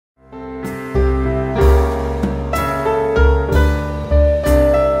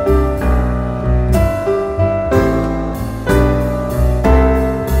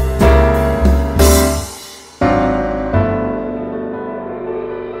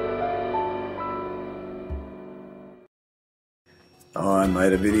I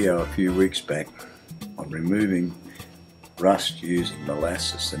made a video a few weeks back on removing rust using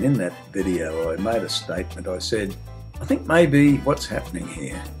molasses, and in that video I made a statement. I said, I think maybe what's happening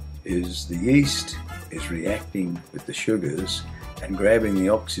here is the yeast is reacting with the sugars and grabbing the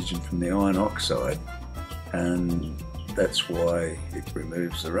oxygen from the iron oxide, and that's why it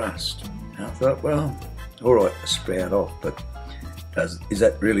removes the rust. And I thought, well, all right, to sprout off, but is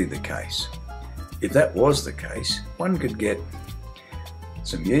that really the case? If that was the case, one could get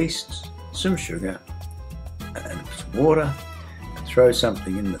some yeast, some sugar, and some water, and throw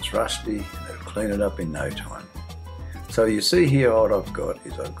something in that's rusty, and it'll clean it up in no time. So you see here what I've got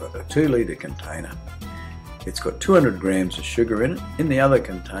is I've got a 2-litre container. It's got 200 grams of sugar in it. In the other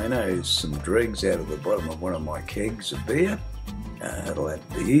container is some dregs out of the bottom of one of my kegs of beer. That'll add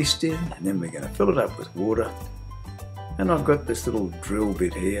the yeast in, and then we're going to fill it up with water. And I've got this little drill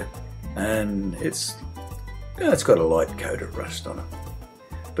bit here, and it's got a light coat of rust on it.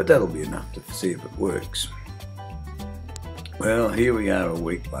 But that'll be enough to see if it works. Well, here we are a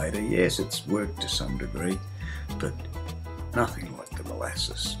week later. Yes, it's worked to some degree, but nothing like the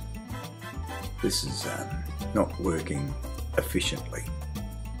molasses. This is not working efficiently.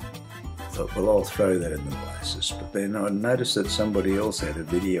 I thought, well, I'll throw that in the molasses. But then I noticed that somebody else had a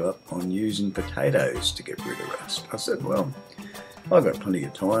video up on using potatoes to get rid of rust. I said, well, I've got plenty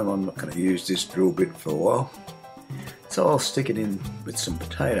of time. I'm not going to use this drill bit for a while. So I'll stick it in with some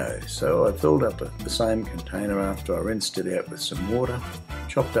potatoes. So I filled up the same container after I rinsed it out with some water,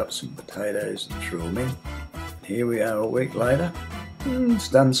 chopped up some potatoes and threw them in. Here we are a week later. It's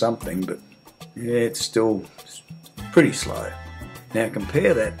done something, but yeah, it's still pretty slow. Now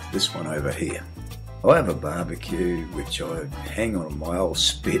compare that to this one over here. I have a barbecue which I hang on my old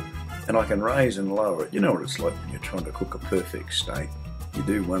spit, and I can raise and lower it. You know what it's like when you're trying to cook a perfect steak. You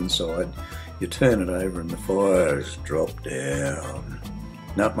do one side, you turn it over and the fire's dropped down.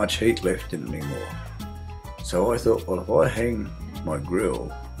 Not much heat left in it anymore. So I thought, well, if I hang my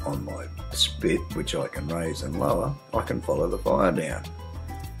grill on my spit, which I can raise and lower, I can follow the fire down.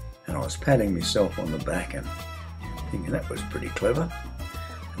 And I was patting myself on the back and thinking that was pretty clever.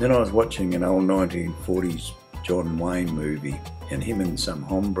 And then I was watching an old 1940s John Wayne movie, and him and some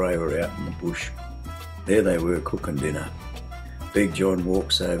hombre were out in the bush. There they were cooking dinner. Big John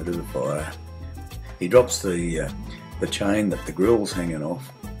walks over to the fire. He drops the chain that the grill's hanging off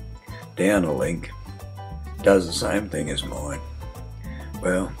down a link. Does the same thing as mine.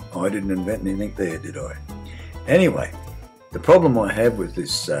 Well, I didn't invent anything there, did I? Anyway, the problem I have with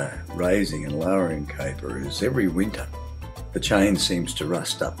this raising and lowering caper is every winter the chain seems to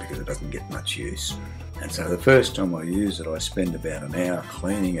rust up because it doesn't get much use. And so the first time I use it, I spend about an hour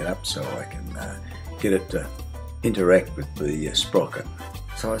cleaning it up so I can get it to interact with the sprocket.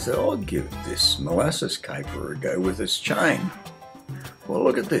 So I said, I'll give this molasses caper a go with this chain. Well,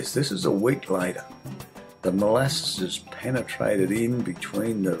 look at this. This is a week later. The molasses has penetrated in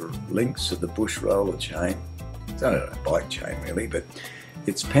between the links of the bush roller chain. It's not a bike chain really, but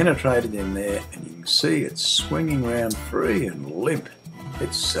it's penetrated in there, and you can see it's swinging around free and limp.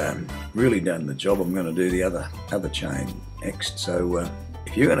 It's really done the job. I'm going to do the other chain next. So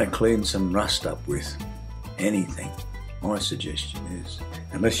if you're going to clean some rust up with anything, my suggestion is,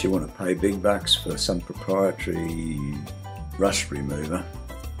 unless you want to pay big bucks for some proprietary rust remover,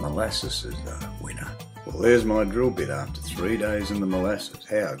 molasses is a winner. Well, there's my drill bit after 3 days in the molasses.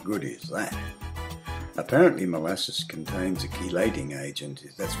 How good is that? Apparently molasses contains a chelating agent.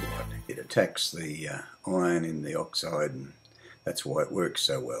 That's why it attacks the iron in the oxide, and that's why it works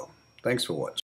so well. Thanks for watching.